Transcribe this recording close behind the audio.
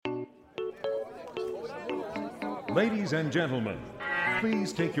Ladies and gentlemen,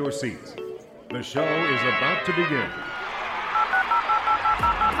 please take your seats. The show is about to begin.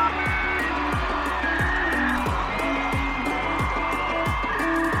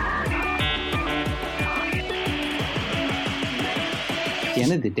 At the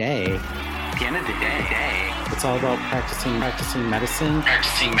end of the day, it's all about practicing medicine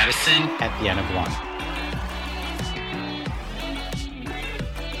at the end of one.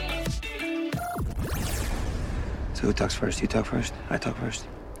 So who talks first? You talk first? I talk first?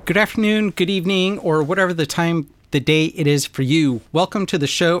 Good afternoon, good evening, or whatever the time, the day it is for you. Welcome to the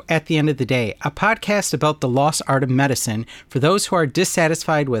show At the End of the Day, a podcast about the lost art of medicine for those who are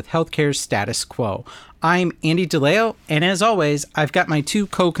dissatisfied with healthcare's status quo. I'm Andy DeLeo, and as always, I've got my two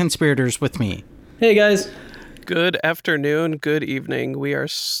co-conspirators with me. Hey guys. Good afternoon, good evening. We are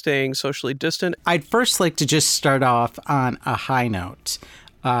staying socially distant. I'd first like to just start off on a high note.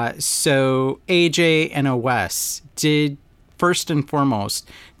 So AJ and Wes, first and foremost,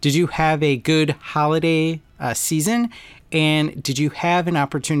 did you have a good holiday season? And did you have an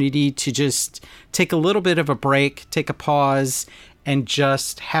opportunity to just take a little bit of a break, take a pause, and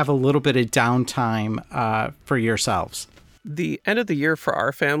just have a little bit of downtime for yourselves? The end of the year for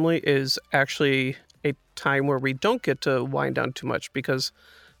our family is actually a time where we don't get to wind down too much, because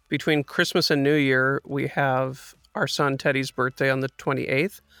between Christmas and New Year, we have our son Teddy's birthday on the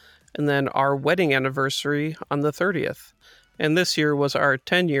 28th, and then our wedding anniversary on the 30th. And this year was our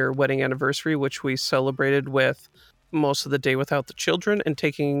 10-year wedding anniversary, which we celebrated with most of the day without the children and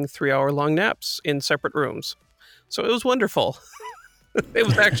taking 3-hour-long naps in separate rooms. So it was wonderful. It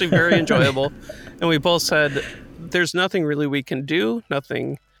was actually very enjoyable. And we both said, there's nothing really we can do,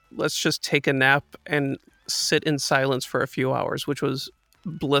 nothing. Let's just take a nap and sit in silence for a few hours, which was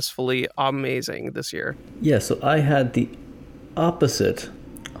blissfully amazing this year. Yeah, so I had the opposite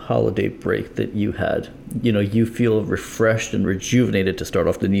holiday break that you had. You know, you feel refreshed and rejuvenated to start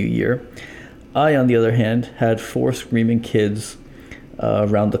off the new year. I, on the other hand, had 4 screaming kids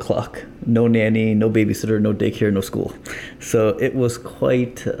around the clock. No nanny, no babysitter, no daycare, no school. So it was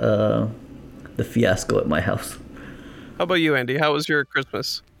quite the fiasco at my house. How about you, Andy? How was your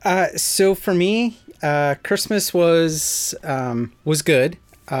Christmas? So for me, Christmas was good.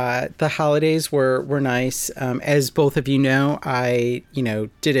 The holidays were nice. As both of you know, I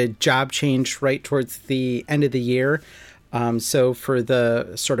did a job change right towards the end of the year. So for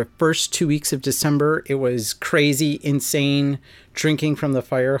the sort of first 2 weeks of December, it was crazy, insane, drinking from the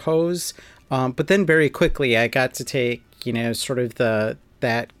fire hose. But then very quickly, I got to take sort of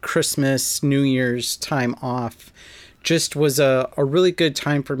that Christmas, New Year's time off. Just was a really good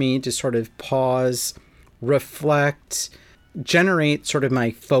time for me to sort of pause, reflect, generate sort of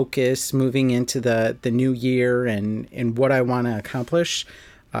my focus moving into the new year and what I want to accomplish.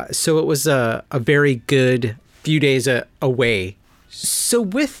 So it was a very good few days away. So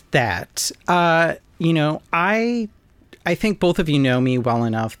with that, I think both of you know me well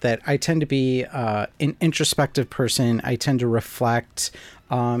enough that I tend to be an introspective person. I tend to reflect.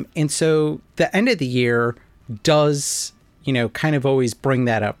 And so the end of the year does, kind of always bring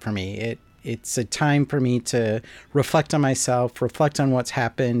that up for me. It's a time for me to reflect on myself, reflect on what's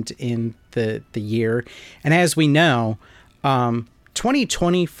happened in the year. And as we know,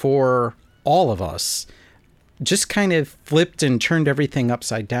 2020 for all of us just kind of flipped and turned everything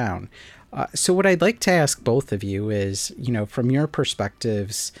upside down. So what I'd like to ask both of you is, from your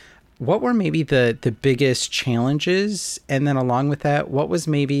perspectives, what were maybe the biggest challenges? And then along with that, what was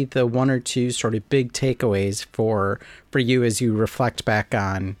maybe the one or two sort of big takeaways for you as you reflect back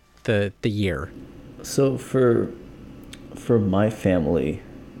on the year? So for my family,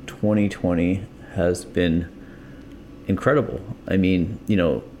 2020 has been incredible. I mean,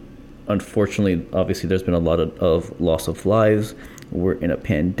 unfortunately, obviously there's been a lot of loss of lives. We're in a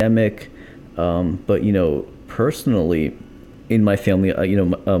pandemic. But, personally, in my family,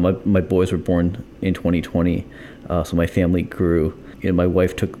 my boys were born in 2020. So my family grew. My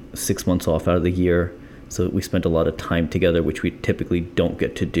wife took 6 months off out of the year. So we spent a lot of time together, which we typically don't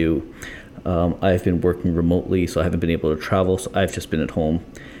get to do. I've been working remotely, so I haven't been able to travel. So I've just been at home.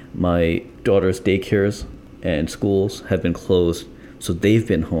 My daughter's daycares and schools have been closed, so they've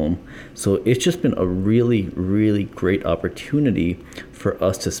been home. So it's just been a really, really great opportunity for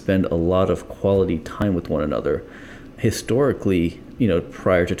us to spend a lot of quality time with one another. Historically,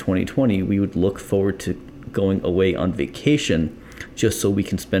 prior to 2020, we would look forward to going away on vacation just so we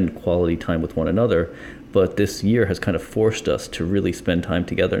can spend quality time with one another. But this year has kind of forced us to really spend time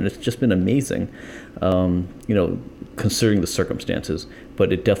together, and it's just been amazing, considering the circumstances.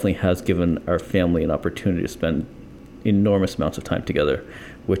 But it definitely has given our family an opportunity to spend enormous amounts of time together,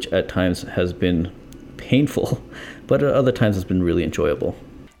 which at times has been painful, but at other times it's been really enjoyable.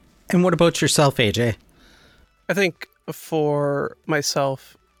 And what about yourself, AJ? I think for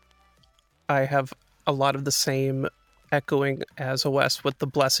myself, I have a lot of the same echoing as Wes, with the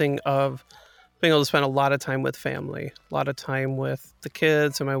blessing of being able to spend a lot of time with family, a lot of time with the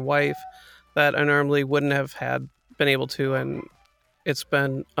kids and my wife that I normally wouldn't have been able to, and it's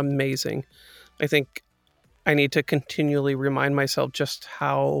been amazing. I think I need to continually remind myself just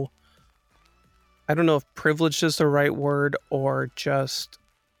how, I don't know if privileged is the right word, or just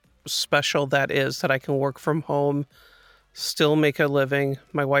special that is, that I can work from home, still make a living.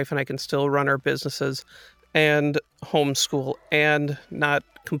 My wife and I can still run our businesses and homeschool and not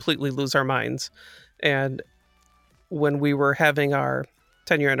completely lose our minds. And when we were having our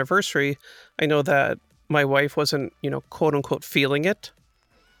 10-year anniversary, I know that my wife wasn't, quote unquote, feeling it.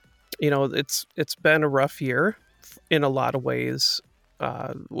 It's been a rough year in a lot of ways,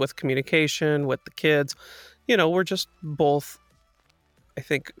 with communication, with the kids. We're just both, I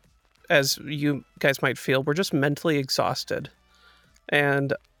think, as you guys might feel, we're just mentally exhausted.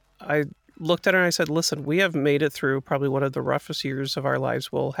 And I looked at her and I said, listen, we have made it through probably one of the roughest years of our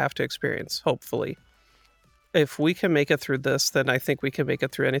lives we'll have to experience, hopefully. If we can make it through this, then I think we can make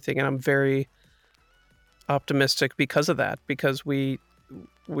it through anything. And I'm very optimistic because of that, because we've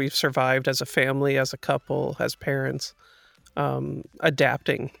survived as a family, as a couple, as parents,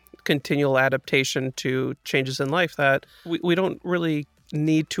 adapting, continual adaptation to changes in life that we don't really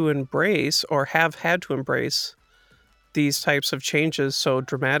need to embrace, or have had to embrace these types of changes so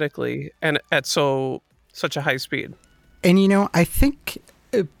dramatically and at such a high speed. And, I think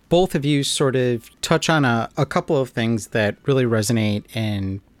both of you sort of touch on a couple of things that really resonate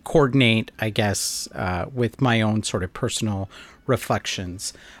and coordinate, I guess, with my own sort of personal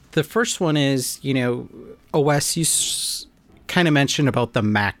reflections. The first one is, OS, you kind of mentioned about the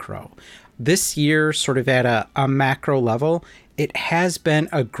macro. This year, sort of at a macro level, it has been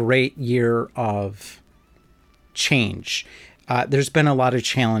a great year of change. There's been a lot of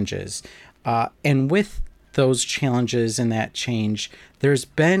challenges. And with those challenges and that change, there's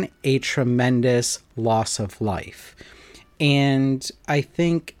been a tremendous loss of life. And I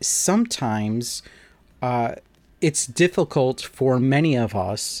think sometimes it's difficult for many of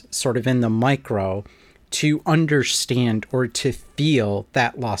us, sort of in the micro, to understand or to feel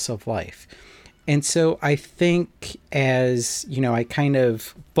that loss of life. And so I think as, I kind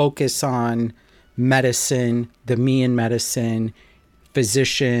of focus on medicine, the me in medicine,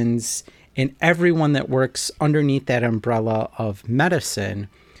 physicians, and everyone that works underneath that umbrella of medicine,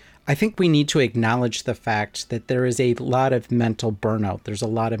 I think we need to acknowledge the fact that there is a lot of mental burnout. There's a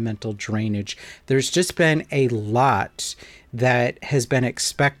lot of mental drainage. There's just been a lot that has been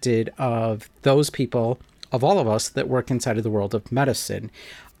expected of those people, of all of us that work inside of the world of medicine.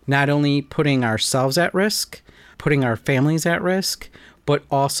 Not only putting ourselves at risk, putting our families at risk, but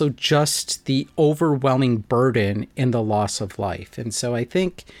also just the overwhelming burden in the loss of life. And so I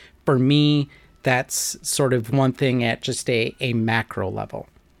think for me, that's sort of one thing at just a macro level.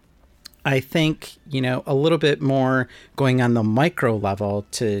 I think, a little bit more going on the micro level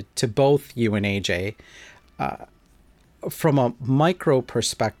to both you and AJ. From a micro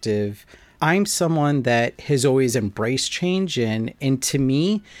perspective, I'm someone that has always embraced change. And to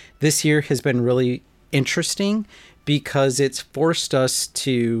me, this year has been really interesting because it's forced us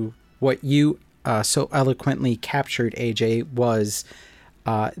to, what you so eloquently captured, AJ, was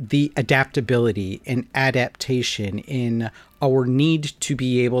the adaptability and adaptation in our need to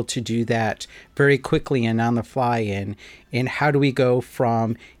be able to do that very quickly and on the fly. And how do we go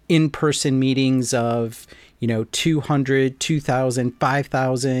from in-person meetings of, 200, 2,000,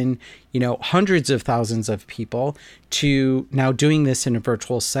 5,000, hundreds of thousands of people to now doing this in a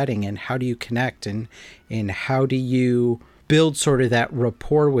virtual setting? And how do you connect and how do you build sort of that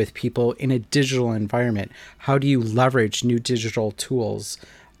rapport with people in a digital environment? How do you leverage new digital tools?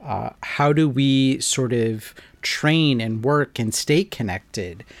 How do we sort of train and work and stay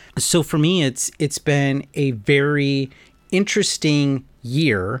connected? So for me, it's been a very interesting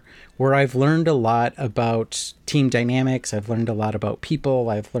year where I've learned a lot about team dynamics. I've learned a lot about people.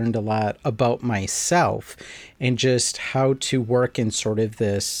 I've learned a lot about myself and just how to work in sort of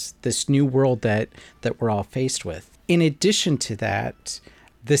this new world that we're all faced with. In addition to that,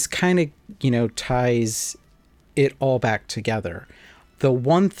 this kind of, ties it all back together. The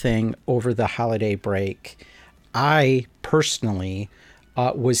one thing over the holiday break, I personally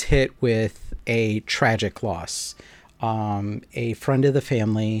was hit with a tragic loss. A friend of the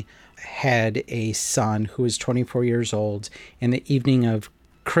family had a son who was 24 years old, and the evening of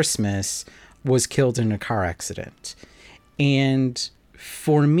Christmas was killed in a car accident. And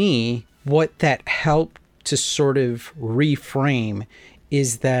for me, what that helped to sort of reframe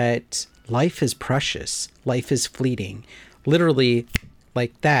is that life is precious. Life is fleeting. Literally,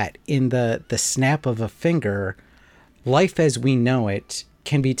 like that, in the snap of a finger, life as we know it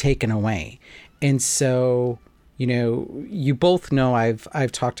can be taken away. And so, you both know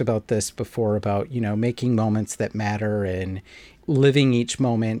I've talked about this before about, making moments that matter and living each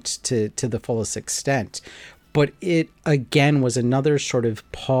moment to the fullest extent. But it, again, was another sort of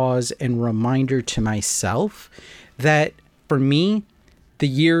pause and reminder to myself that for me, the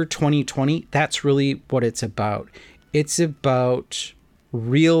year 2020, that's really what it's about. It's about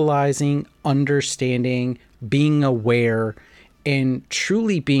realizing, understanding, being aware, and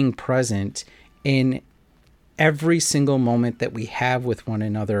truly being present in every single moment that we have with one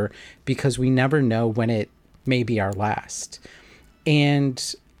another, because we never know when it may be our last.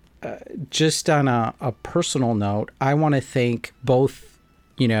 And just on a personal note, I want to thank both,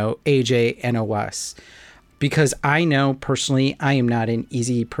 AJ and OS, because I know personally I am not an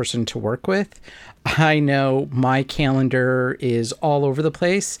easy person to work with. I know my calendar is all over the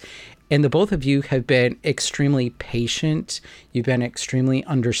place, and the both of you have been extremely patient. You've been extremely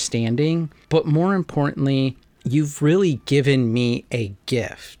understanding, but more importantly, you've really given me a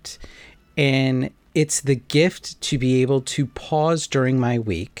gift. And it's the gift to be able to pause during my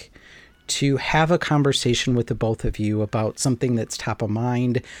week, to have a conversation with the both of you about something that's top of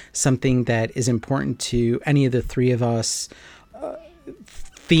mind, something that is important to any of the three of us,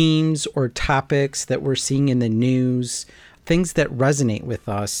 themes or topics that we're seeing in the news, things that resonate with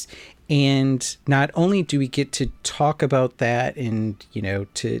us. And not only do we get to talk about that and,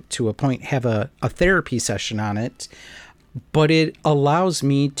 to a point, have a therapy session on it, but it allows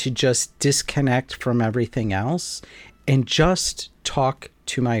me to just disconnect from everything else and just talk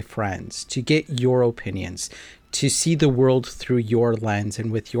to my friends, to get your opinions, to see the world through your lens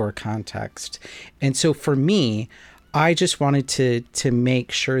and with your context. And so for me, I just wanted to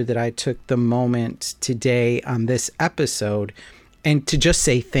make sure that I took the moment today on this episode and to just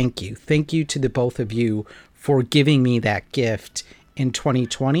say thank you. Thank you to the both of you for giving me that gift in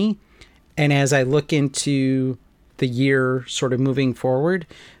 2020. And as I look into the year sort of moving forward,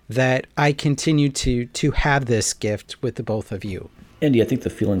 that I continue to have this gift with the both of you. Andy, I think the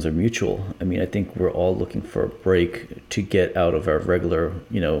feelings are mutual. I mean, I think we're all looking for a break to get out of our regular,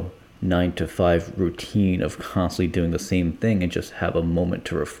 9 to 5 routine of constantly doing the same thing and just have a moment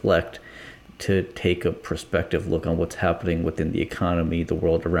to reflect, to take a perspective look on what's happening within the economy, the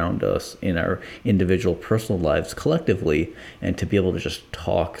world around us, in our individual personal lives collectively, and to be able to just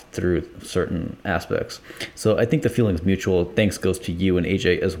talk through certain aspects. So I think the feeling's mutual. Thanks goes to you and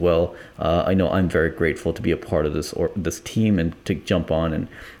AJ as well. I know I'm very grateful to be a part of this team and to jump on and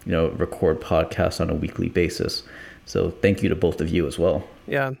record podcasts on a weekly basis. So thank you to both of you as well.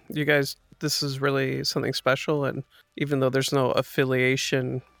 Yeah, you guys, this is really something special. And even though there's no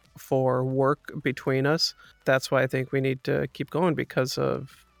affiliation for work between us, that's why I think we need to keep going, because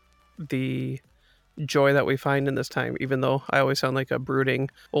of the joy that we find in this time. Even though I always sound like a brooding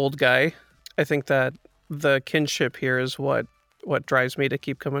old guy, I think that the kinship here is what drives me to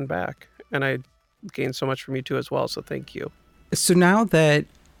keep coming back. And I gain so much from you too as well. So thank you. So now that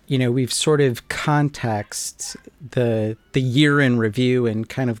we've sort of context the year in review and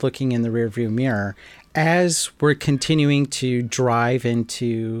kind of looking in the rearview mirror, as we're continuing to drive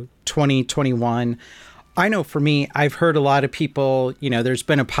into 2021, I know for me, I've heard a lot of people, there's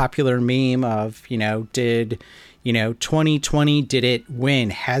been a popular meme of, did 2020, did it win?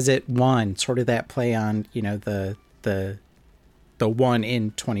 Has it won? Sort of that play on, the one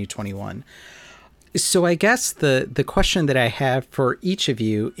in 2021. So I guess the question that I have for each of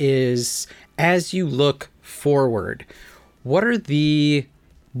you is, as you look forward, what are the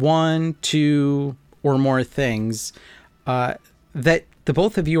 1, 2, or more things that the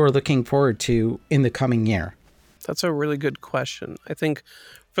both of you are looking forward to in the coming year? That's a really good question. I think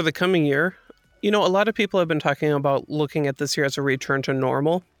for the coming year, a lot of people have been talking about looking at this year as a return to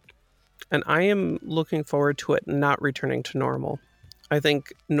normal. And I am looking forward to it not returning to normal. I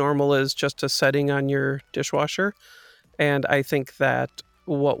think normal is just a setting on your dishwasher. And I think that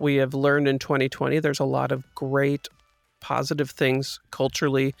what we have learned in 2020, there's a lot of great positive things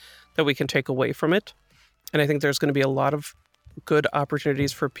culturally that we can take away from it. And I think there's going to be a lot of good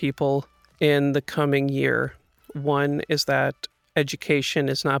opportunities for people in the coming year. One is that education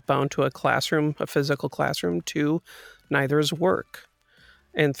is not bound to a classroom, a physical classroom. 2, neither is work.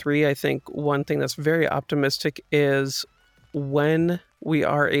 And 3, I think one thing that's very optimistic is when we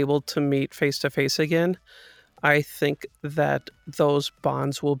are able to meet face to face again, I think that those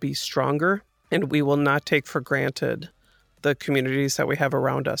bonds will be stronger and we will not take for granted the communities that we have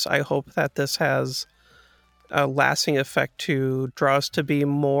around us. I hope that this has a lasting effect to draw us to be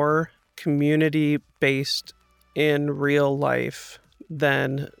more community-based in real life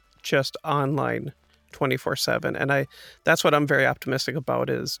than just online 24/7. And that's what I'm very optimistic about,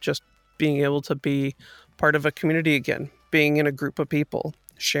 is just being able to be part of a community again, being in a group of people,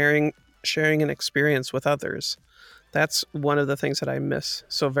 sharing an experience with others. That's one of the things that I miss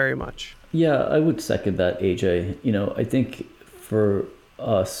so very much. Yeah, I would second that, AJ. I think for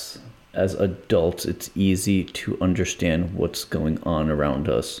us as adults, it's easy to understand what's going on around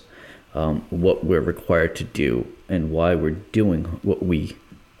us, what we're required to do, and why we're doing what we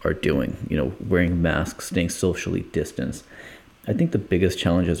are doing. Wearing masks, staying socially distanced. I think the biggest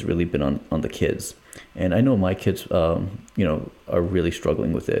challenge has really been on the kids. And I know my kids, are really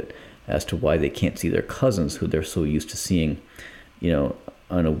struggling with it as to why they can't see their cousins who they're so used to seeing,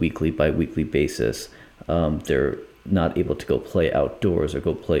 on a weekly, bi-weekly basis. They're not able to go play outdoors or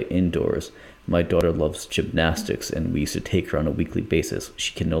go play indoors. My daughter loves gymnastics, and we used to take her on a weekly basis.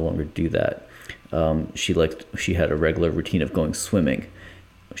 She can no longer do that. She had a regular routine of going swimming.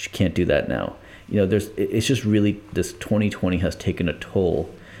 She can't do that now. It's just really, this 2020 has taken a toll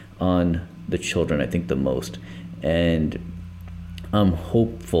on the children, I think, the most. And I'm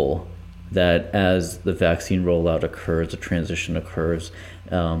hopeful that as the vaccine rollout occurs, the transition occurs,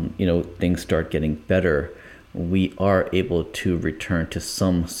 things start getting better, we are able to return to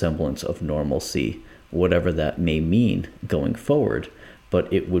some semblance of normalcy, whatever that may mean going forward.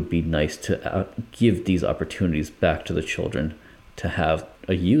 But it would be nice to give these opportunities back to the children to have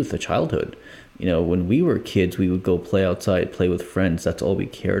a childhood. When we were kids, we would go play outside, play with friends. That's all we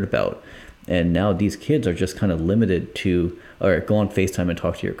cared about. And now these kids are just kind of limited to, all right, go on FaceTime and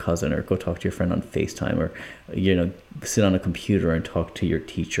talk to your cousin, or go talk to your friend on FaceTime, or, sit on a computer and talk to your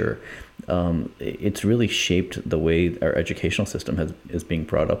teacher. It's really shaped the way our educational system is being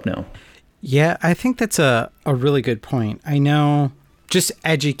brought up now. Yeah, I think that's a really good point. I know just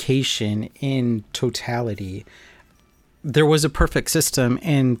education in totality, there was a perfect system,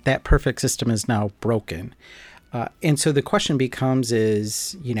 and that perfect system is now broken. And so the question becomes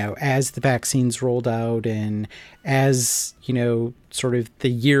is, as the vaccines rolled out, and as, sort of the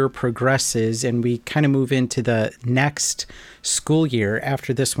year progresses and we kind of move into the next school year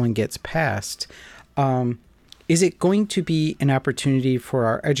after this one gets passed, is it going to be an opportunity for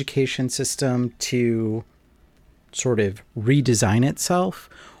our education system to sort of redesign itself?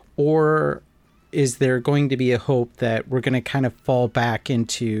 Or is there going to be a hope that we're going to kind of fall back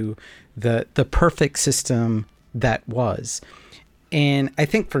into the perfect system that was? And I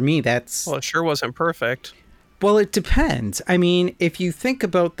think for me, that's... Well, it sure wasn't perfect. Well, it depends. I mean, if you think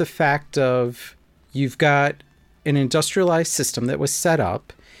about the fact of you've got an industrialized system that was set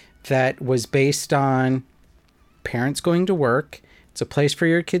up that was based on parents going to work, it's a place for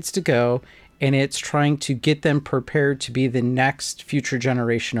your kids to go, and it's trying to get them prepared to be the next future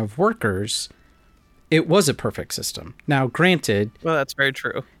generation of workers, it was a perfect system. Now, granted... Well, that's very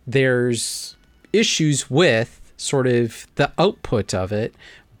true. There's issues with sort of the output of it,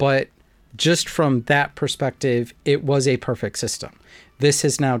 but just from that perspective, it was a perfect system. This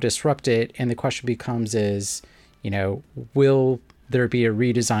has now disrupted, and the question becomes is, will there be a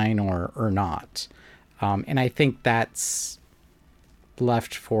redesign or not? And I think that's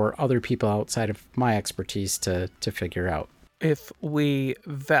left for other people outside of my expertise to figure out. If we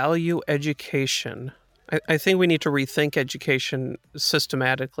value education, I think we need to rethink education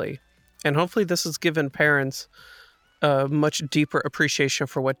systematically. And hopefully this has given parents a much deeper appreciation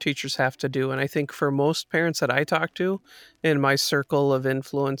for what teachers have to do. And I think for most parents that I talk to in my circle of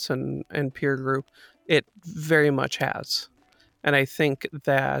influence and peer group, it very much has. And I think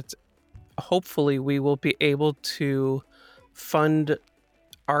that hopefully we will be able to fund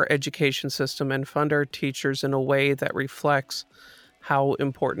our education system and fund our teachers in a way that reflects how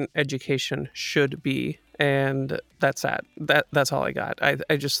important education should be. And that's that. That's all I got.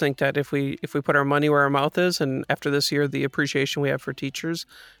 I just think that if we put our money where our mouth is, and after this year, the appreciation we have for teachers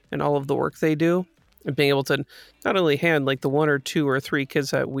and all of the work they do, and being able to not only hand like the 1 or 2 or 3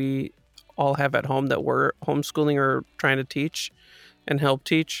 kids that we all have at home that we're homeschooling or trying to teach and help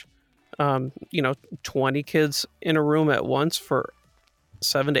teach, 20 kids in a room at once for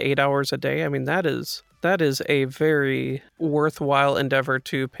 7 to 8 hours a day. I mean, that is a very worthwhile endeavor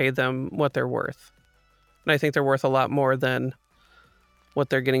to pay them what they're worth. And I think they're worth a lot more than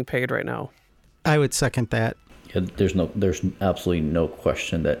what they're getting paid right now. I would second that. Yeah, there's absolutely no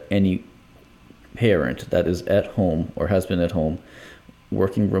question that any parent that is at home or has been at home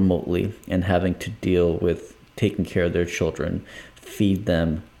working remotely and having to deal with taking care of their children, feed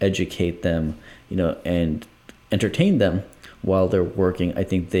them, educate them, and entertain them while they're working, I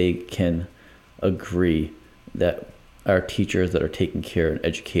think they can agree that our teachers that are taking care and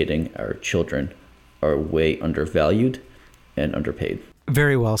educating our children are way undervalued and underpaid.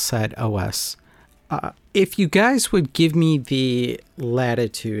 Very well said, OS. If you guys would give me the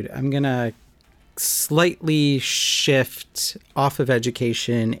latitude, I'm going to slightly shift off of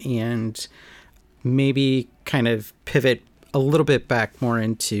education and maybe kind of pivot a little bit back more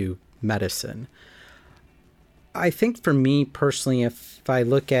into medicine. I think for me personally, if I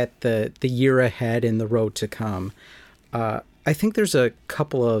look at the year ahead and the road to come, I think there's a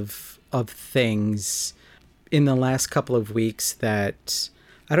couple of things in the last couple of weeks that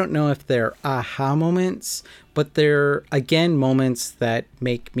I don't know if they're aha moments, but they're, again, moments that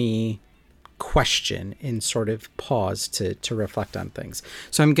make me question and sort of pause to reflect on things.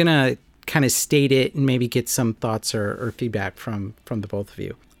 So I'm going to kind of state it and maybe get some thoughts or feedback from the both of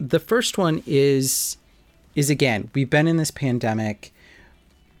you. The first one is again, we've been in this pandemic.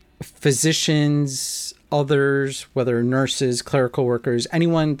 Physicians, others, whether nurses, clerical workers,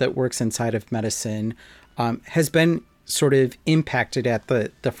 anyone that works inside of medicine has been sort of impacted at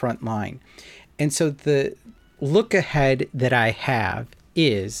the front line. And so the look ahead that I have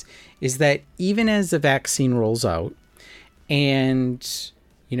is that even as the vaccine rolls out and,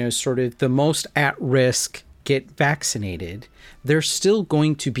 sort of the most at risk get vaccinated, there's still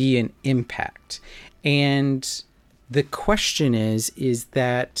going to be an impact. And the question is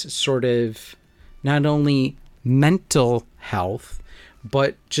that sort of not only mental health,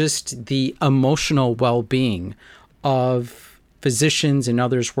 but just the emotional well-being of physicians and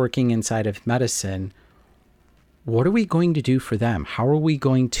others working inside of medicine. What are we going to do for them? How are we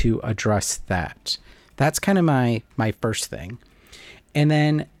going to address that? That's kind of my first thing. And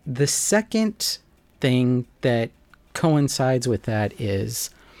then the second thing that coincides with that is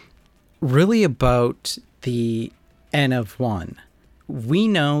really about the N of one. We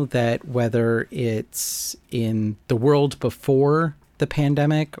know that whether it's in the world before the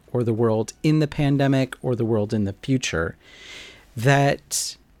pandemic or the world in the pandemic or the world in the future,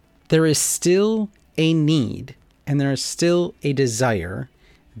 that there is still a need and there is still a desire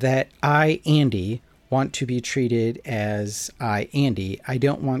that I, Andy, want to be treated as I, Andy. I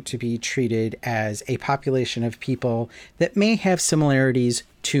don't want to be treated as a population of people that may have similarities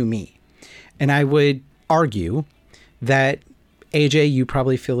to me. And I would argue that, AJ, you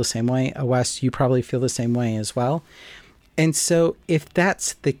probably feel the same way. Wes, you probably feel the same way as well. And so if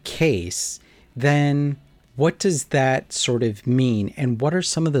that's the case, then what does that sort of mean? And what are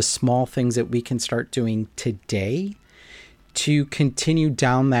some of the small things that we can start doing today to continue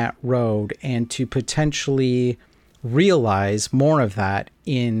down that road and to potentially realize more of that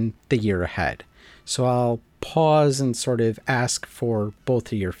in the year ahead? So I'll pause and sort of ask for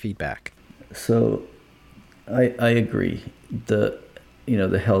both of your feedback. So I agree. The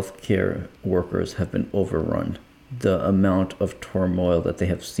healthcare workers have been overrun. The amount of turmoil that they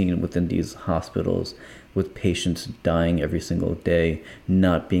have seen within these hospitals, with patients dying every single day,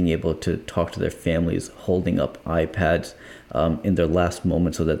 not being able to talk to their families, holding up iPads in their last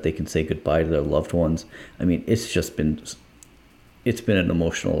moment so that they can say goodbye to their loved ones. I mean, it's been an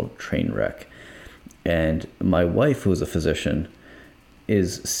emotional train wreck. And my wife, who's a physician,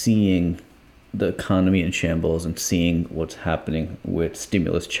 is seeing the economy in shambles and seeing what's happening with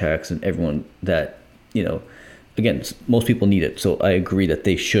stimulus checks and everyone that, again, most people need it. So I agree that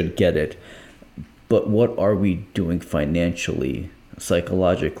they should get it. But what are we doing financially,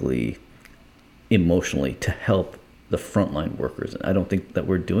 psychologically, emotionally to help the frontline workers? And I don't think that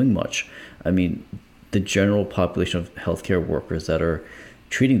we're doing much. I mean, the general population of healthcare workers that are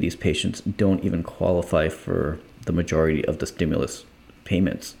treating these patients don't even qualify for the majority of the stimulus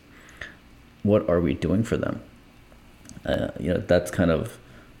payments. What are we doing for them? That's kind of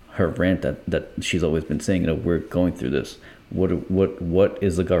her rant that she's always been saying. We're going through this. What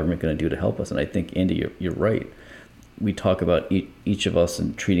is the government going to do to help us? And I think, Andy, you're right. We talk about each of us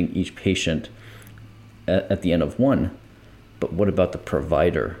and treating each patient at the end of one, but what about the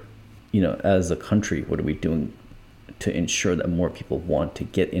provider? As a country, what are we doing to ensure that more people want to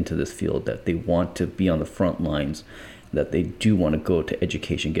get into this field, that they want to be on the front lines, that they do want to go to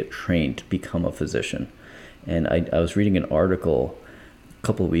education, get trained to become a physician? And I was reading an article a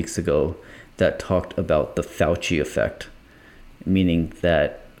couple of weeks ago that talked about the Fauci effect, meaning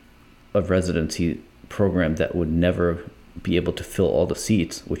that a residency program that would never be able to fill all the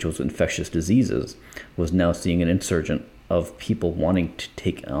seats, which was infectious diseases, was now seeing an insurgent of people wanting to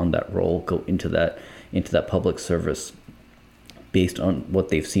take on that role, go into that public service based on what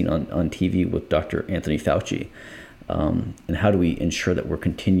they've seen on TV with Dr. Anthony Fauci. And how do we ensure that we're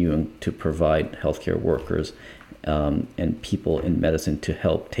continuing to provide healthcare workers and people in medicine to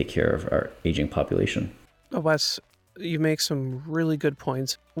help take care of our aging population? Wes, you make some really good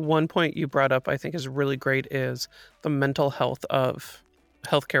points. One point you brought up I think is really great is the mental health of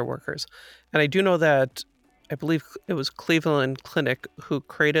healthcare workers. And I do know that I believe it was Cleveland Clinic who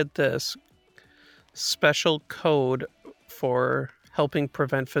created this special code for helping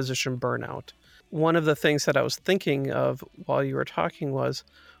prevent physician burnout. One of the things that I was thinking of while you were talking was,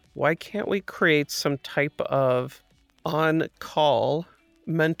 why can't we create some type of on-call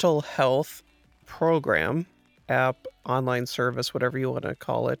mental health program, app, online service, whatever you want to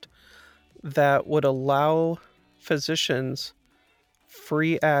call it, that would allow physicians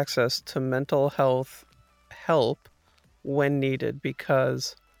free access to mental health help when needed?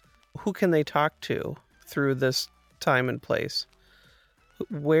 Because who can they talk to through this time and place?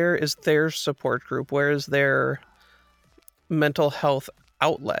 Where is their support group? Where is their mental health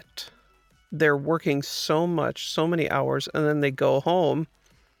outlet? They're working so much, so many hours, and then they go home,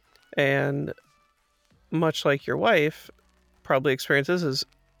 and much like your wife probably experiences is,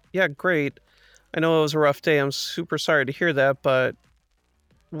 yeah, great. I know it was a rough day. I'm super sorry to hear that, but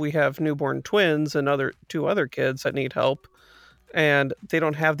we have newborn twins and two other kids that need help, and they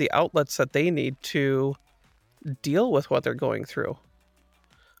don't have the outlets that they need to deal with what they're going through.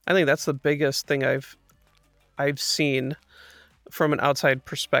 I think that's the biggest thing I've seen from an outside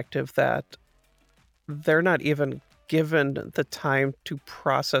perspective, that they're not even given the time to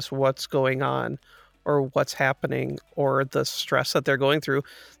process what's going on or what's happening or the stress that they're going through,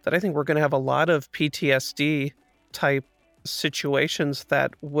 that I think we're going to have a lot of PTSD type situations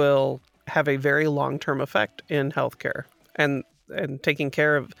that will have a very long-term effect in healthcare and taking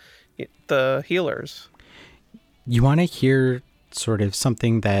care of the healers. You want to hear sort of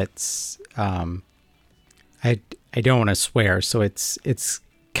something that's, I don't want to swear, so it's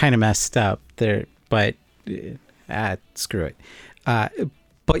kind of messed up there, but screw it.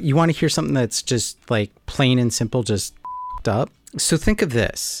 But you want to hear something that's just like plain and simple, just up. So think of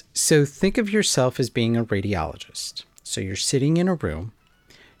this. So think of yourself as being a radiologist. So you're sitting in a room,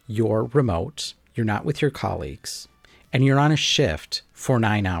 you're remote, you're not with your colleagues, and you're on a shift for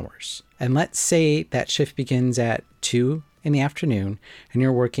 9 hours. And let's say that shift begins at 2 in the afternoon and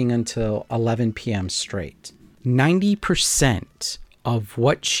you're working until 11 p.m. straight. 90% of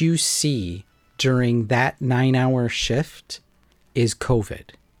what you see during that 9-hour shift is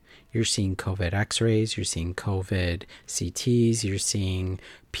COVID. You're seeing COVID x-rays, you're seeing COVID CTs, you're seeing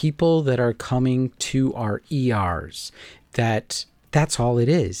people that are coming to our ERs. That's all it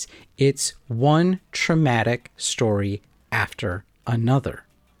is. It's one traumatic story after another.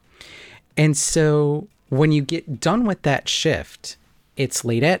 And so when you get done with that shift, it's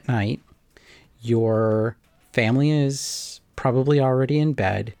late at night, your family is probably already in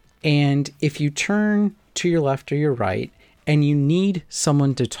bed, and if you turn to your left or your right and you need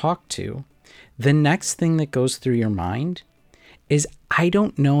someone to talk to, the next thing that goes through your mind is, I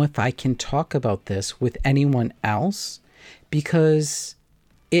don't know if I can talk about this with anyone else because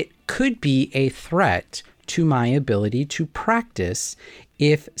it could be a threat to my ability to practice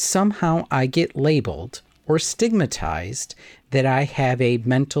if somehow I get labeled or stigmatized that I have a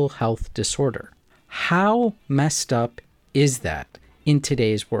mental health disorder. How messed up is that in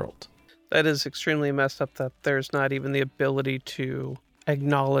today's world? That is extremely messed up, that there's not even the ability to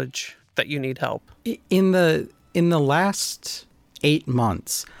acknowledge that you need help. In the last 8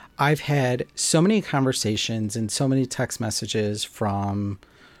 months, I've had so many conversations and so many text messages from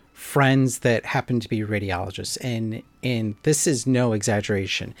friends that happen to be radiologists, and this is no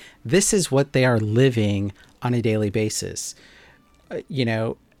exaggeration. This is what they are living on a daily basis.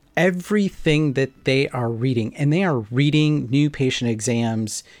 Everything that they are reading, and they are reading new patient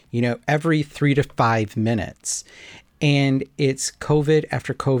exams, every 3 to 5 minutes. And it's COVID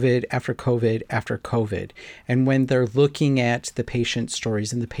after COVID after COVID after COVID. And when they're looking at the patient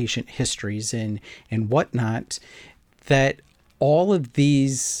stories and the patient histories and whatnot, that all of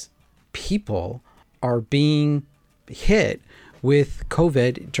these people are being hit with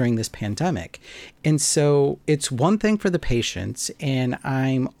COVID during this pandemic. And so it's one thing for the patients, and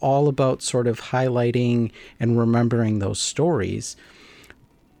I'm all about sort of highlighting and remembering those stories.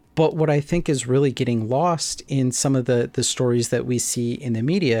 But what I think is really getting lost in some of the stories that we see in the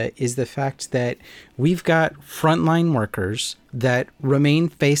media is the fact that we've got frontline workers that remain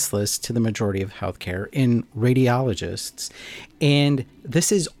faceless to the majority of healthcare in radiologists. And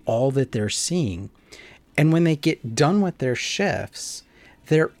this is all that they're seeing. And when they get done with their shifts,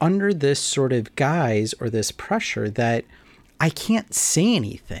 they're under this sort of guise or this pressure that I can't say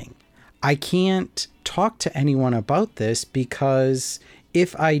anything. I can't talk to anyone about this because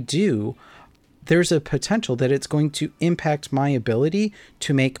if I do, there's a potential that it's going to impact my ability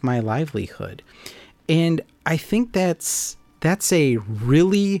to make my livelihood. And I think that's a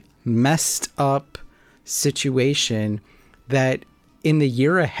really messed up situation that in the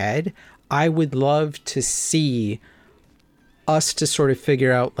year ahead, I would love to see us to sort of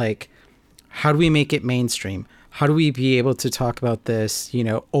figure out, like, how do we make it mainstream? How do we be able to talk about this,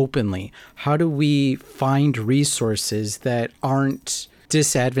 openly? How do we find resources that aren't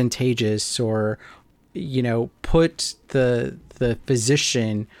disadvantageous or, put the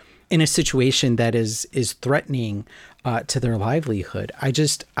physician in a situation that is threatening to their livelihood?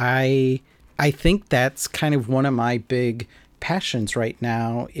 I think that's kind of one of my big passions right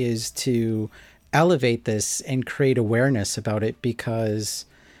now, is to elevate this and create awareness about it, because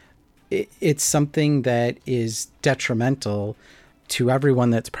it's something that is detrimental to everyone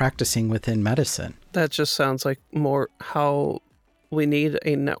that's practicing within medicine. That just sounds like more how we need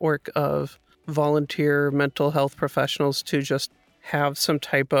a network of volunteer mental health professionals to just have some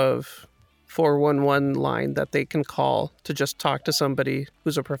type of 411 line that they can call to just talk to somebody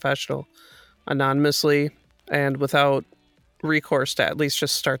who's a professional anonymously and without recourse to at least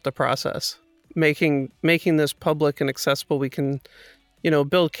just start the process. Making this public and accessible, we can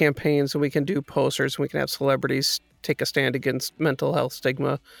build campaigns, and we can do posters, and we can have celebrities take a stand against mental health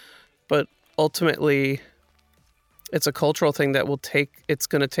stigma. But ultimately, it's a cultural thing that it's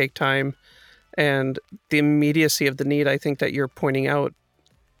going to take time. And the immediacy of the need, I think, that you're pointing out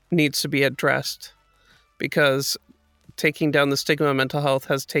needs to be addressed, because taking down the stigma of mental health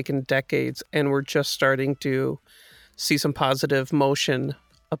has taken decades, and we're just starting to see some positive motion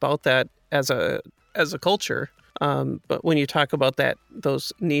about that as a culture. But when you talk about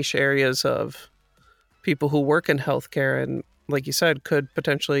those niche areas of people who work in healthcare and, like you said, could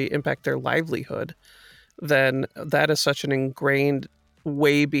potentially impact their livelihood, then that is such an ingrained,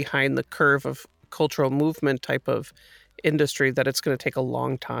 way behind the curve of cultural movement type of industry that it's going to take a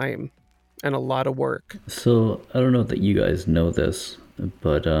long time and a lot of work. So I don't know that you guys know this,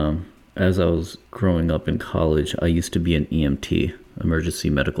 but as I was growing up in college, I used to be an EMT, emergency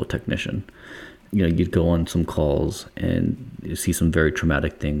medical technician. You'd go on some calls and you see some very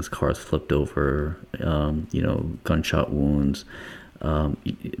traumatic things, cars flipped over, gunshot wounds,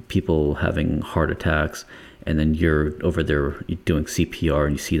 people having heart attacks, and then you're over there doing CPR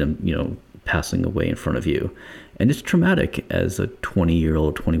and you see them, passing away in front of you. And it's traumatic as a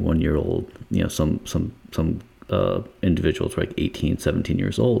 20-year-old, 21-year-old, some individuals are like 18, 17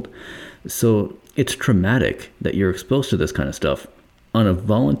 years old. So it's traumatic that you're exposed to this kind of stuff. On a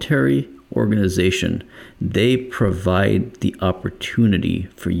voluntary organization, they provide the opportunity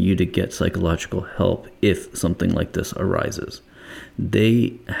for you to get psychological help if something like this arises.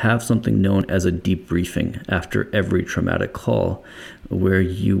 They have something known as a debriefing after every traumatic call, where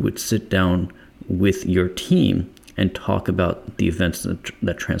you would sit down with your team and talk about the events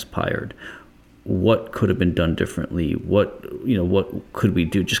that transpired. What could have been done differently? What could we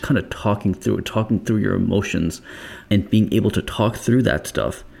do? Just kind of talking through your emotions and being able to talk through that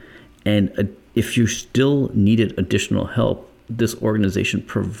stuff. And if you still needed additional help, this organization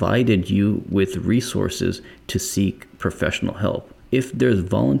provided you with resources to seek professional help. If there's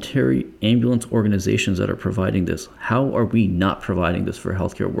voluntary ambulance organizations that are providing this, how are we not providing this for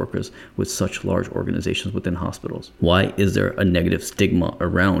healthcare workers with such large organizations within hospitals? Why is there a negative stigma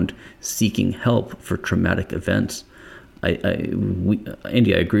around seeking help for traumatic events?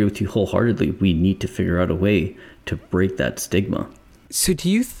 Andy, I agree with you wholeheartedly. We need to figure out a way to break that stigma. So do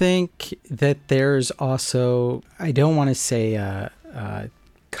you think that there's also, I don't want to say a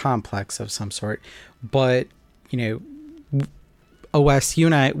complex of some sort, but, OS, you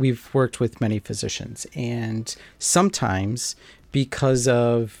and I, we've worked with many physicians, and sometimes because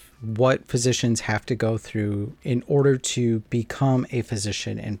of what physicians have to go through in order to become a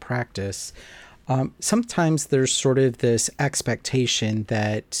physician in practice, sometimes there's sort of this expectation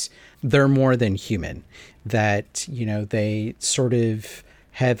that they're more than human, that, they sort of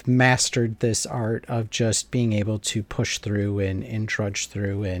have mastered this art of just being able to push through and trudge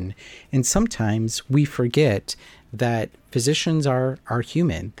through. And sometimes we forget that physicians are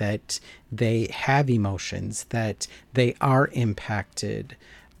human, that they have emotions, that they are impacted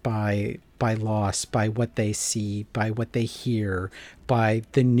by loss, by what they see, by what they hear, by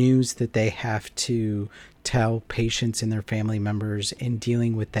the news that they have to tell patients and their family members, in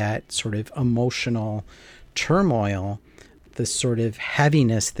dealing with that sort of emotional turmoil, the sort of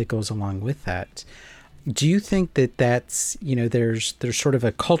heaviness that goes along with that. Do you think that that's, there's sort of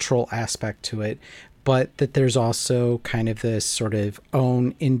a cultural aspect to it, but that there's also kind of this sort of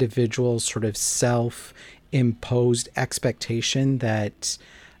own individual sort of self-imposed expectation that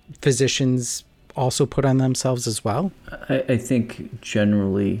physicians also put on themselves as well? I think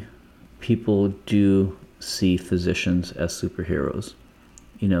generally people do see physicians as superheroes.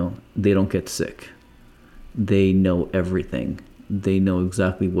 They don't get sick. They know everything. They know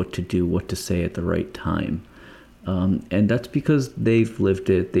exactly what to do, what to say at the right time. And that's because they've lived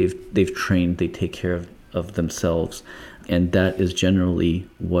it, they've trained, they take care of themselves. And that is generally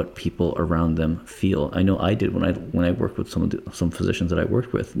what people around them feel. I know I did when I worked with some physicians that I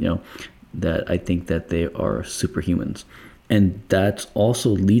worked with, that I think that they are superhumans. And that's also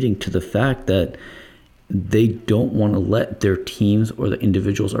leading to the fact that they don't want to let their teams or the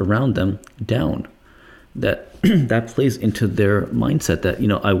individuals around them down. That plays into their mindset that,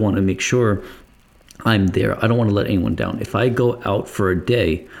 I want to make sure I'm there. I don't want to let anyone down. If I go out for a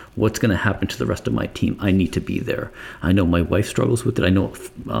day, what's going to happen to the rest of my team? I need to be there. I know my wife struggles with it. I know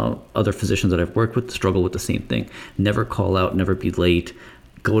other physicians that I've worked with struggle with the same thing. Never call out, never be late.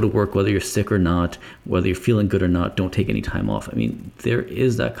 Go to work whether you're sick or not, whether you're feeling good or not. Don't take any time off. I mean, there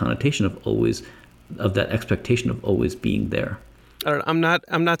is that connotation of that expectation of always being there. I don't know,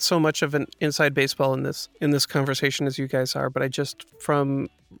 I'm not so much of an inside baseball in this conversation as you guys are, but I just from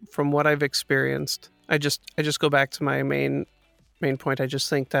what I've experienced, I just go back to my main point. I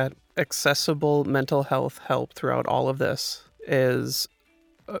just think that accessible mental health help throughout all of this is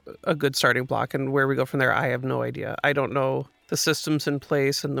a good starting block, and where we go from there, I have no idea. I don't know the systems in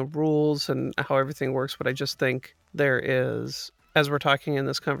place and the rules and how everything works, but I just think there is, as we're talking in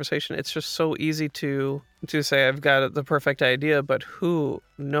this conversation, it's just so easy to say I've got the perfect idea, but who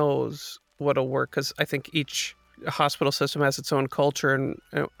knows what'll work? Because I think each hospital system has its own culture and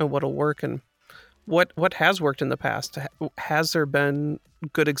what'll work, and what has worked in the past. Has there been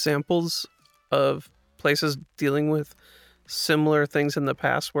good examples of places dealing with similar things in the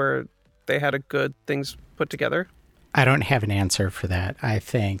past where they had a good things put together? I don't have an answer for that. I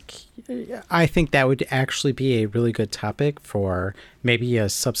think that would actually be a really good topic for maybe a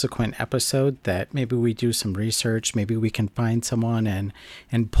subsequent episode, that maybe we do some research, maybe we can find someone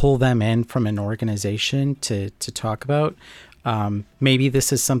and pull them in from an organization to talk about. Maybe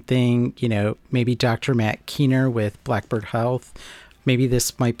this is something, maybe Dr. Matt Keener with Blackbird Health, maybe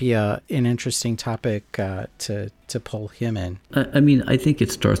this might be an interesting topic to pull him in. I mean, I think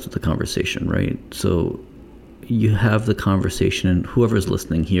it starts with the conversation, right? So you have the conversation, and whoever's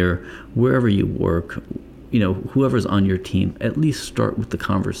listening here, wherever you work, whoever's on your team, at least start with the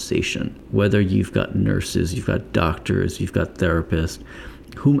conversation. Whether you've got nurses, you've got doctors, you've got therapists,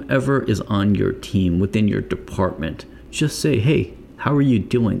 whomever is on your team within your department, just say, hey, how are you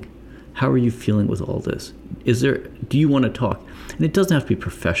doing? How are you feeling with all this? Do you want to talk? And it doesn't have to be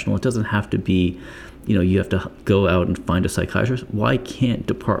professional. It doesn't have to be, you have to go out and find a psychiatrist. Why can't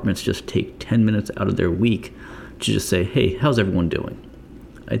departments just take 10 minutes out of their week to just say, hey, how's everyone doing?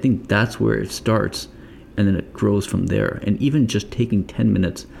 I think that's where it starts, and then it grows from there. And even just taking 10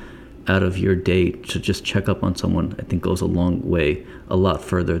 minutes out of your day to just check up on someone, I think goes a long way, a lot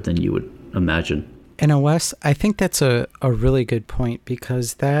further than you would imagine. And Wes, I think that's a really good point,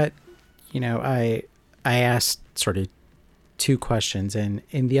 because that, I asked sort of two questions, and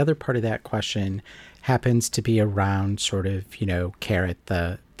the other part of that question happens to be around sort of, care at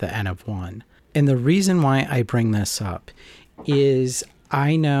the N of 1. And the reason why I bring this up is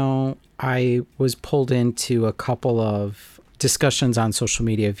I know I was pulled into a couple of discussions on social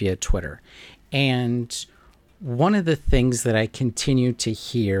media via Twitter. And one of the things that I continue to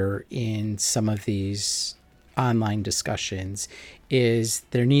hear in some of these online discussions is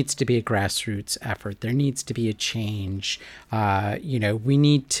there needs to be a grassroots effort. There needs to be a change. We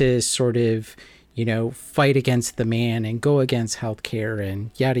need to sort of, fight against the man and go against healthcare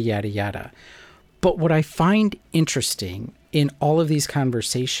and yada, yada, yada. But what I find interesting in all of these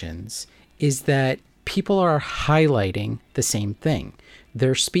conversations is that people are highlighting the same thing.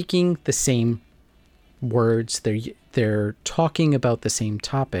 They're speaking the same words. They're talking about the same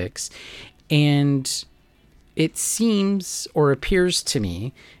topics. And it seems or appears to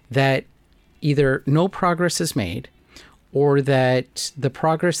me that either no progress is made, or that the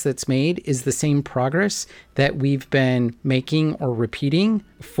progress that's made is the same progress that we've been making or repeating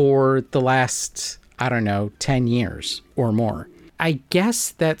for the last, 10 years or more. I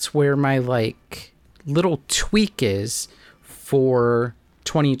guess that's where my little tweak is for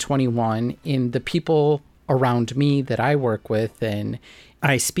 2021 in the people around me that I work with and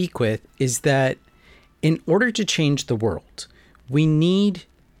I speak with, is that in order to change the world, we need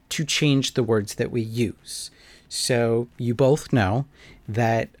to change the words that we use. So you both know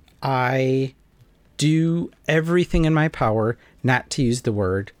that I do everything in my power not to use the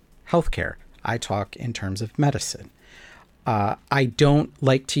word healthcare. I talk in terms of medicine. I don't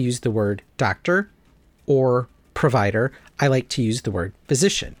like to use the word doctor or provider. I like to use the word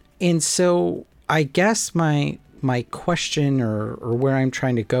physician. And so I guess my question or where I'm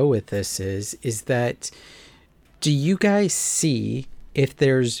trying to go with this is that, do you guys see if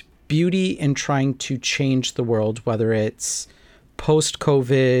there's beauty in trying to change the world, whether it's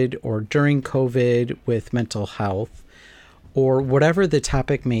post-COVID or during COVID with mental health, or whatever the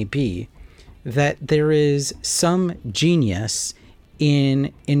topic may be, that there is some genius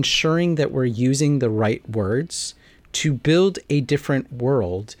in ensuring that we're using the right words to build a different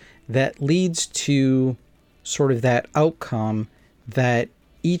world that leads to sort of that outcome that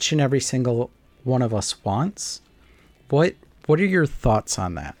each and every single one of us wants? What are your thoughts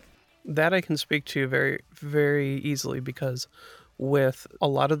on that? That I can speak to very, very easily, because with a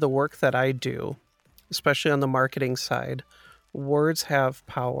lot of the work that I do, especially on the marketing side, words have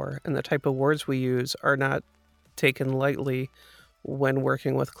power, and the type of words we use are not taken lightly when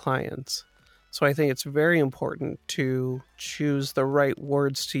working with clients. So I think it's very important to choose the right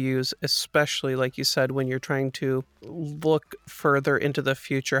words to use, especially, like you said, when you're trying to look further into the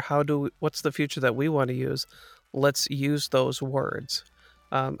future. What's the future that we want to use? Let's use those words.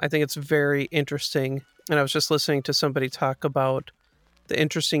 I think it's very interesting. And I was just listening to somebody talk about the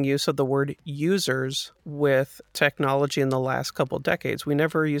interesting use of the word users with technology in the last couple of decades. We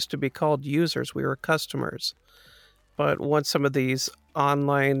never used to be called users. We were customers. But once some of these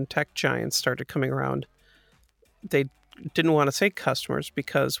online tech giants started coming around, they didn't want to say customers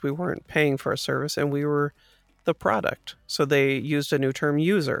because we weren't paying for a service and we were the product. So they used a new term,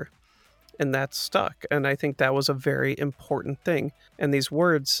 user, and that stuck. And I think that was a very important thing. And these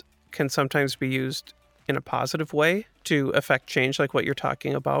words can sometimes be used in a positive way to affect change, like what you're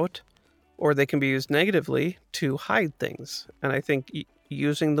talking about, or they can be used negatively to hide things. And I think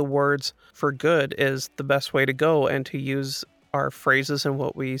using the words for good is the best way to go, and to use our phrases and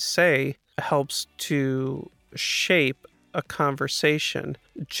what we say helps to shape a conversation.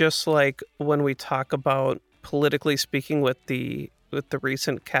 Just like when we talk about, politically speaking, with the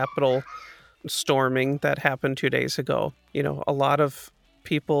recent Capitol storming that happened 2 days ago, a lot of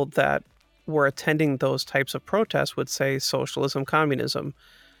people that were attending those types of protests would say socialism, communism,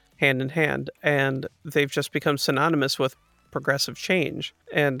 hand in hand, and they've just become synonymous with progressive change.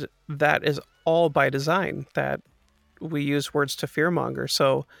 And that is all by design, that we use words to fearmonger.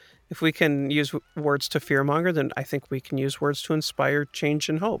 So if we can use words to fearmonger, then I think we can use words to inspire change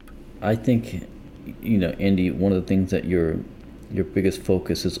and hope. I think, Andy, one of the things that your biggest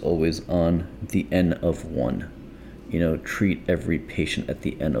focus is always on the N of one. Treat every patient at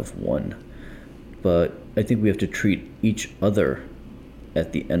the N of one. But I think we have to treat each other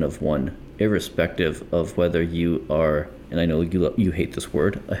at the N of one, irrespective of whether you are, and I know you hate this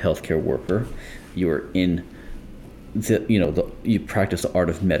word, a healthcare worker, you are in you practice the art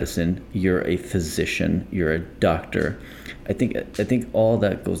of medicine, you're a physician, you're a doctor. I think all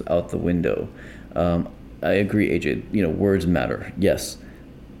that goes out the window. I agree, AJ, words matter, yes.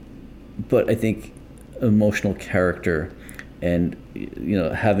 But I think emotional character and,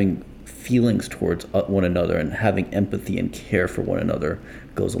 having feelings towards one another and having empathy and care for one another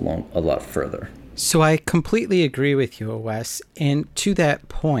goes along a lot further. So I completely agree with you, Wes. And to that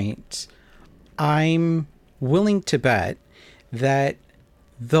point, I'm willing to bet that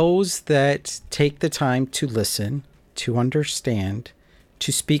those that take the time to listen, to understand,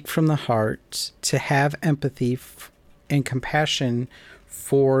 to speak from the heart, to have empathy and compassion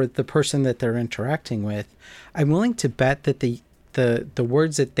for the person that they're interacting with, I'm willing to bet that the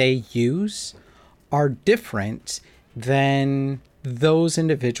words that they use are different than those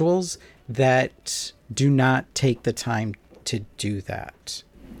individuals that do not take the time to do that.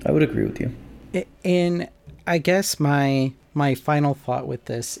 I would agree with you. And I guess my final thought with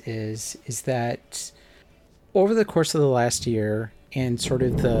this is that over the course of the last year and sort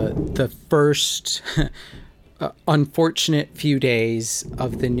of the first unfortunate few days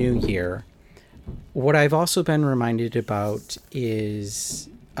of the new year, what I've also been reminded about is,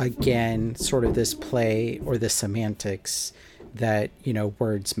 again, sort of this play or the semantics that,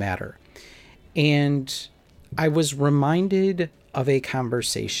 words matter. And I was reminded of a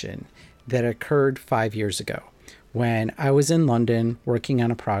conversation that occurred 5 years ago when I was in London working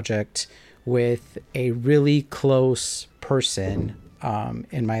on a project with a really close person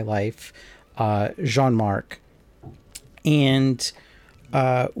in my life, Jean-Marc. And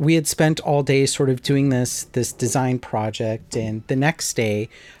we had spent all day sort of doing this design project, and the next day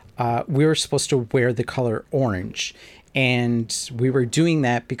we were supposed to wear the color orange. And we were doing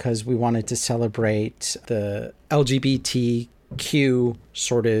that because we wanted to celebrate the LGBTQ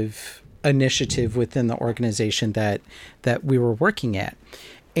sort of initiative within the organization that we were working at.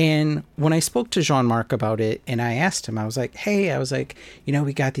 And when I spoke to Jean-Marc about it and I asked him, I was like, hey,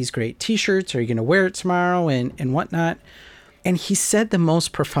 we got these great t-shirts. Are you going to wear it tomorrow and whatnot? And he said the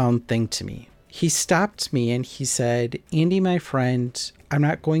most profound thing to me. He stopped me and he said, Andy, my friend, I'm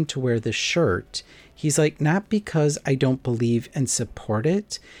not going to wear this shirt. He's like, not because I don't believe and support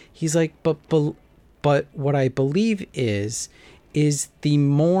it. He's like, but what I believe is the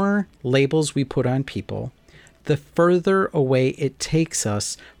more labels we put on people, the further away it takes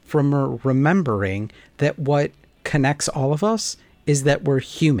us from remembering that what connects all of us is that we're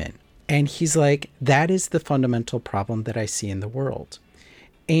human. And he's like, that is the fundamental problem that I see in the world.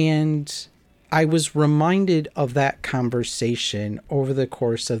 And I was reminded of that conversation over the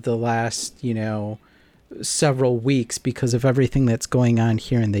course of the last, several weeks because of everything that's going on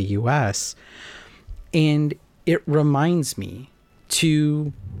here in the US. And it reminds me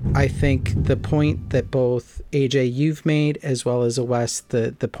to, I think, the point that both AJ you've made as well as Wes,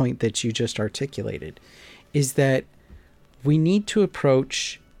 the point that you just articulated, is that we need to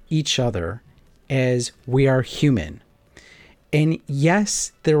approach each other as we are human. And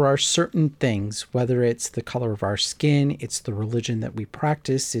yes, there are certain things, whether it's the color of our skin, it's the religion that we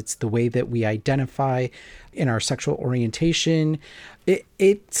practice, it's the way that we identify in our sexual orientation.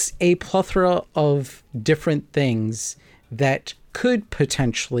 It's a plethora of different things that could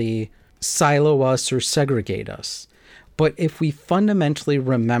potentially silo us or segregate us. But if we fundamentally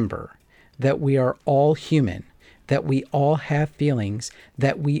remember that we are all human, that we all have feelings,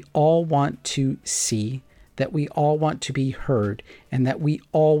 that we all want to see, that we all want to be heard, and that we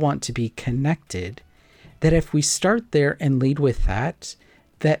all want to be connected, that if we start there and lead with that,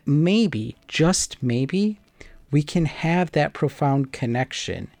 that maybe, just maybe, we can have that profound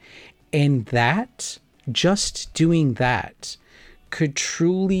connection. And that, just doing that, could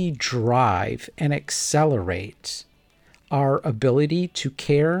truly drive and accelerate our ability to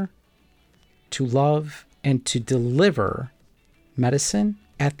care, to love, and to deliver medicine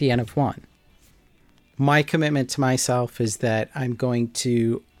at the N of 1. My commitment to myself is that I'm going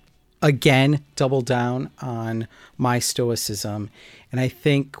to, again, double down on my stoicism. And I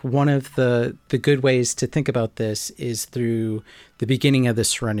think one of the good ways to think about this is through the beginning of the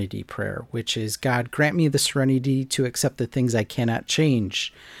Serenity Prayer, which is, God, grant me the serenity to accept the things I cannot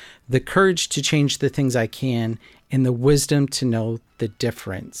change, the courage to change the things I can, and the wisdom to know the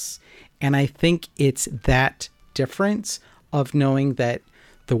difference. And I think it's that difference of knowing that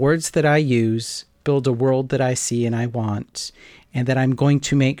the words that I use build a world that I see and I want, and that I'm going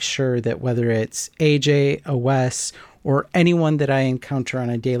to make sure that whether it's AJ, Wes, or anyone that I encounter on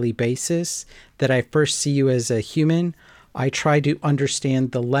a daily basis, that I first see you as a human. I try to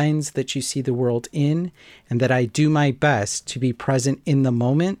understand the lens that you see the world in, and that I do my best to be present in the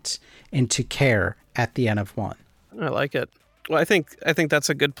moment and to care at the N of 1. I like it. Well, I think that's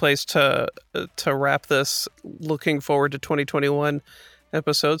a good place to wrap this looking forward to 2021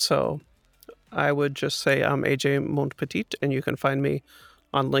 episode. So I would just say I'm AJ Montpetit, and you can find me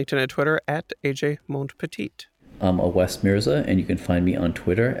on LinkedIn and Twitter at AJ Montpetit. I'm Awes Mirza, and you can find me on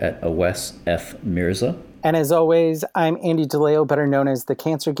Twitter at Awes F. Mirza. And as always, I'm Andy DeLeo, better known as the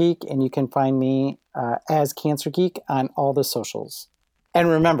Cancer Geek, and you can find me as Cancer Geek on all the socials. And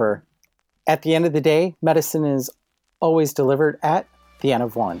remember, at the end of the day, medicine is always delivered at the N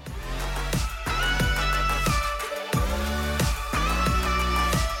of 1.